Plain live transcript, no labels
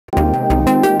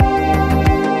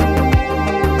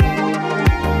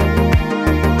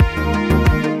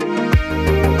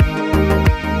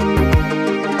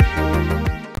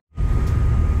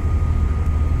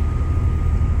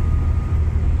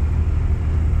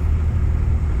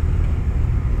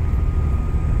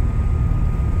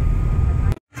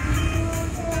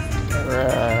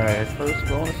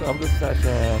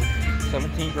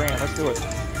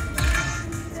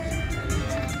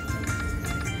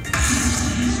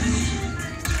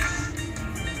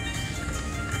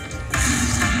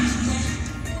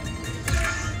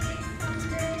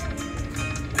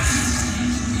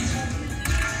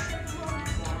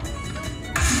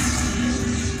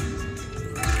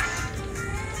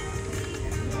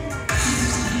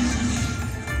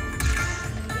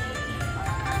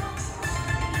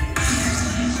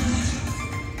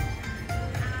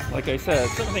like I said,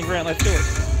 17 grand, let's do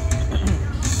it.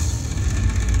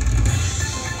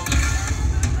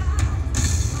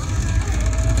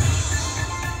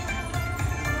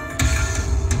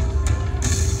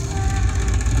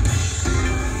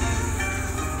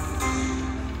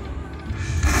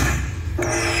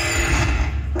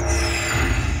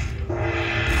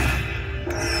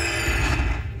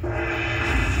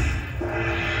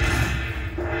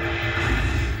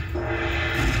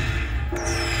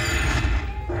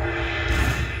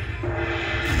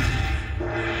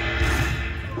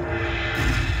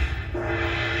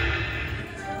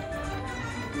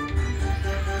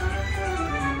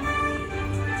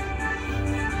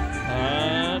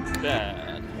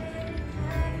 Bad.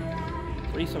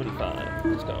 375.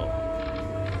 Let's go.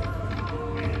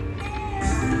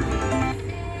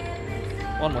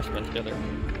 One more spin together.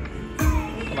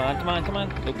 Come on, come on, come on.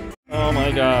 Nope. Oh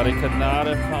my god, it could not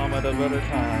have come at a better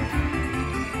time.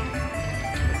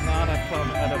 Could not have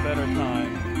come at a better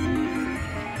time.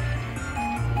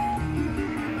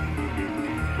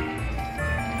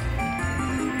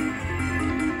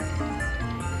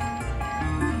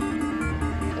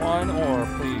 One ore,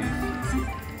 please.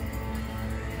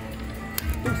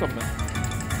 Do something.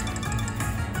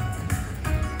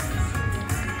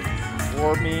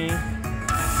 Or me.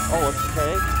 Oh, it's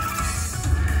okay.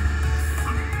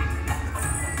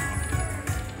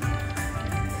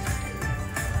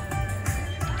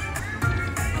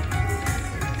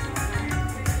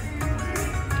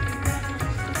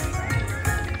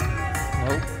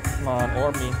 Nope. Come on,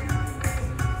 or me.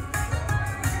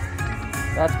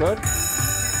 That's good.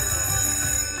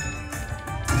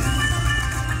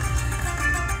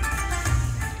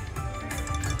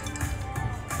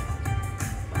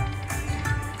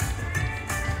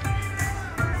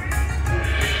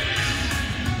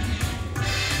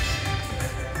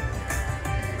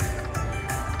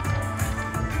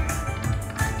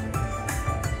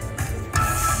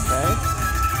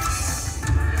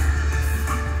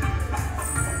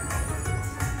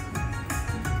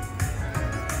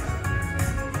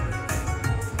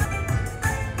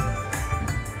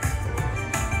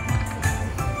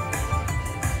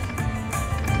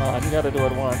 You gotta do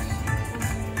it once.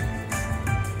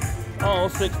 Oh,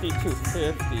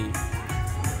 62.50.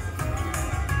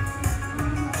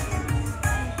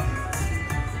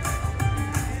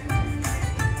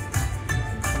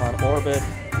 Come on, orbit.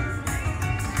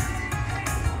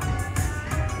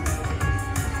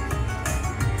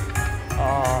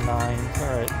 Oh, 9.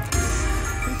 Alright.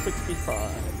 265.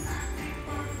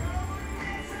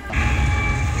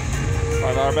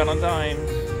 $5 bet on dimes.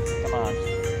 Come on.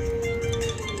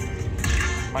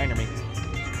 Minor me.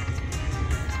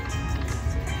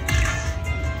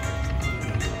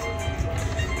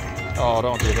 Oh,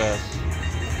 don't do this.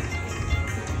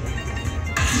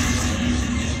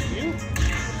 You?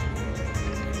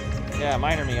 Yeah,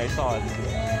 minor me, I saw it.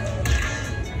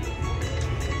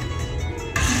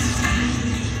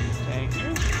 Thank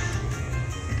you.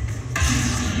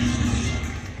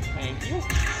 Thank you.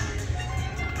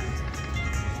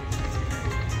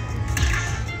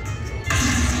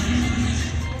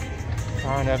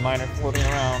 Darn, that miner floating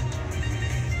around.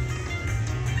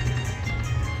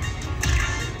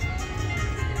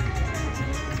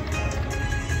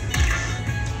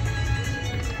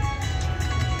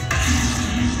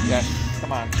 Yes,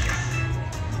 come on.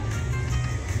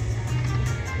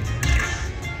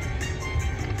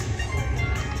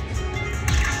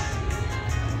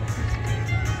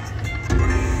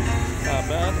 Not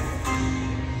bad.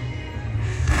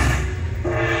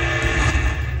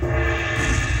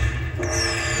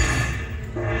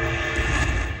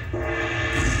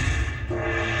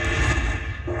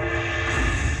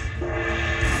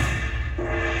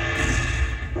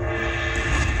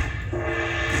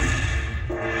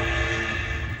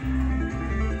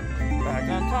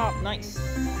 Nice.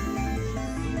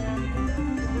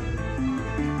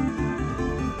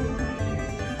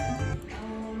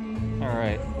 All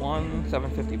right,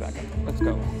 750 back up. Let's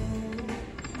go.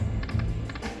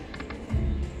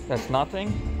 That's nothing.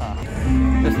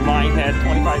 This line had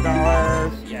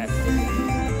 $25. Yes.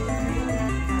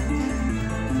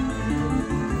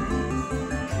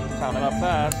 Count it up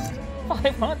fast.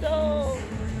 500.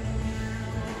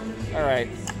 All right,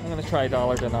 I'm gonna try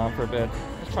dollar denom for a bit.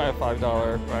 Let's try a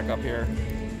 $5 back up here.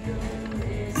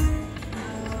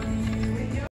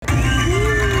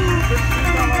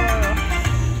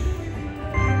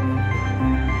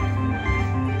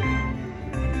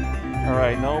 All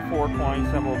right, no 4-coin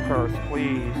symbol curse,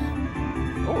 please.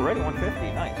 Oh, already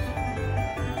 150, nice.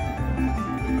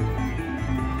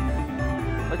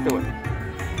 Let's do it.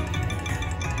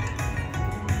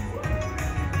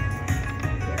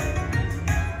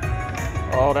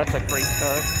 Oh, that's a great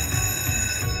start.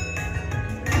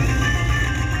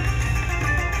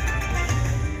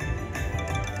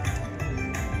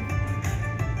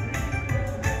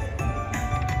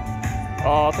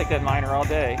 Oh, I'll take that minor all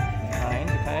day. Nice,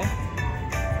 okay.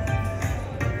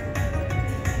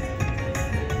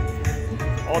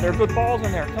 Oh, there are good balls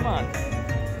in there. Come on.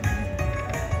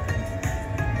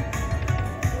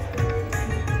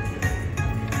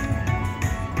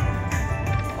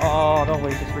 Oh, don't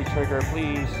waste this free trigger,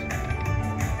 please.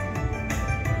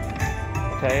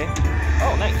 Okay.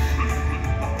 Oh, nice.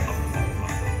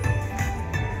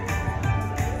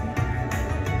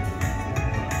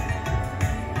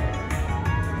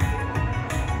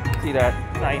 See that?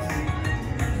 Nice.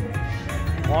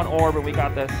 One orb, but we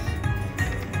got this.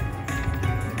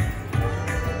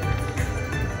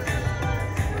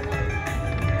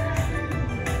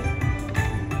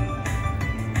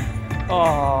 Oh,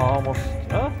 almost.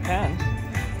 10.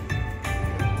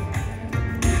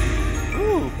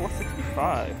 Ooh,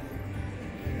 465.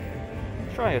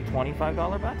 Try a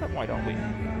 $25 backup. Why don't we?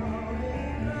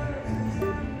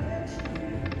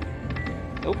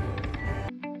 Nope.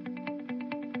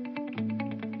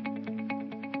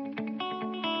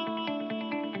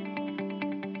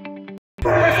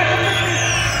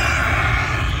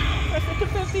 Press it to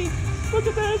 50. Look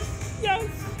at this. Yes.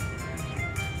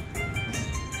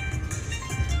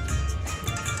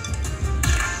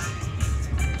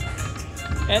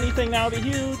 Anything now would be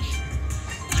huge.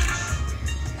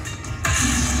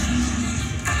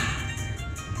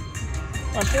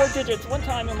 I'm 4 digits one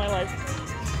time in my life.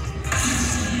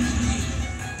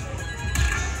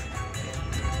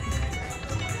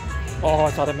 Oh,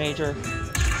 I saw the major.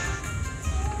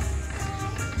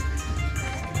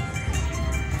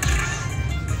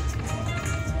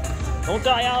 Don't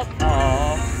die out.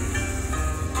 Oh.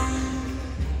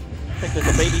 I think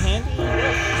there's a baby handy.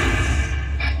 Yes.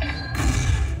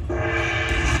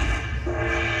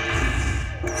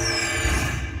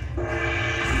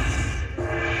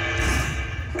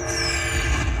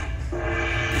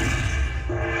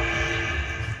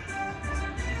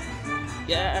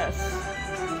 Yes!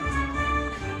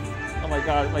 Oh my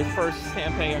god, my first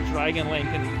Handpay on Dragon Link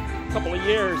in a couple of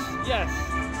years. Yes!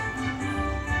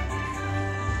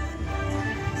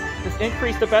 This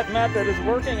increase the bet method is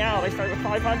working out. I start with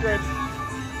 500.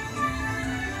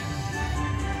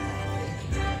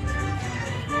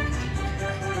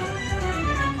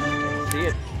 See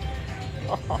it?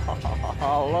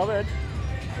 Oh, love it!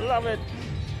 Love it!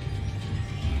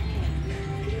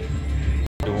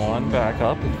 One back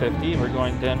up at 50. We're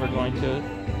going to $2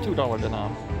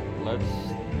 denom. Let's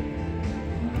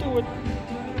do it.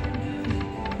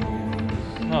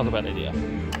 That was a bad idea.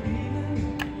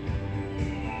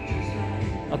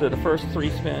 I'll do the first 3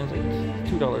 spins at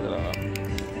 $2 denom.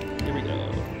 Here we go.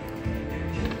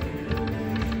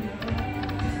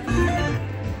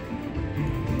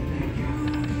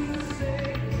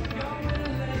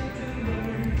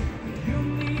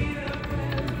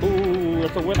 Ooh,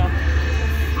 that's a winner.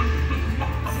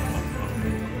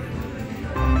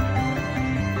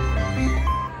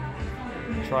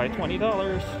 Try $20.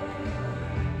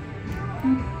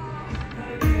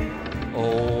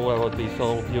 Oh, that would be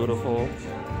so beautiful.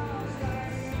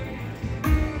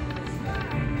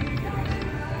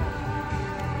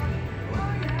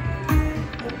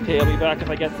 Okay, I'll be back if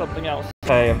I get something else.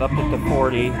 Okay, I'm up to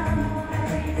 40.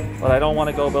 But I don't want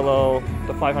to go below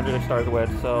the 500 I started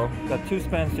with, so got 2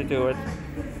 spins to do it.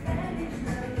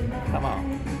 Come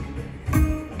on.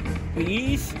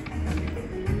 Please?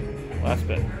 Last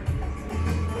spin.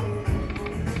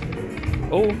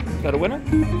 Oh, is that a winner?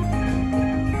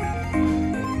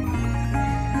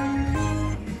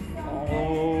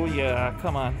 Oh yeah,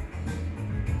 come on.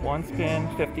 1 spin,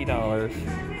 $50.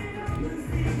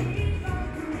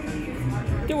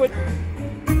 Do it!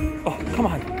 Oh, come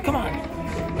on, come on!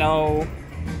 No.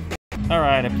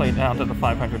 Alright, I played down to the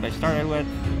 500 I started with.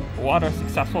 What a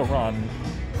successful run.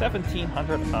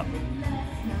 1,700 up.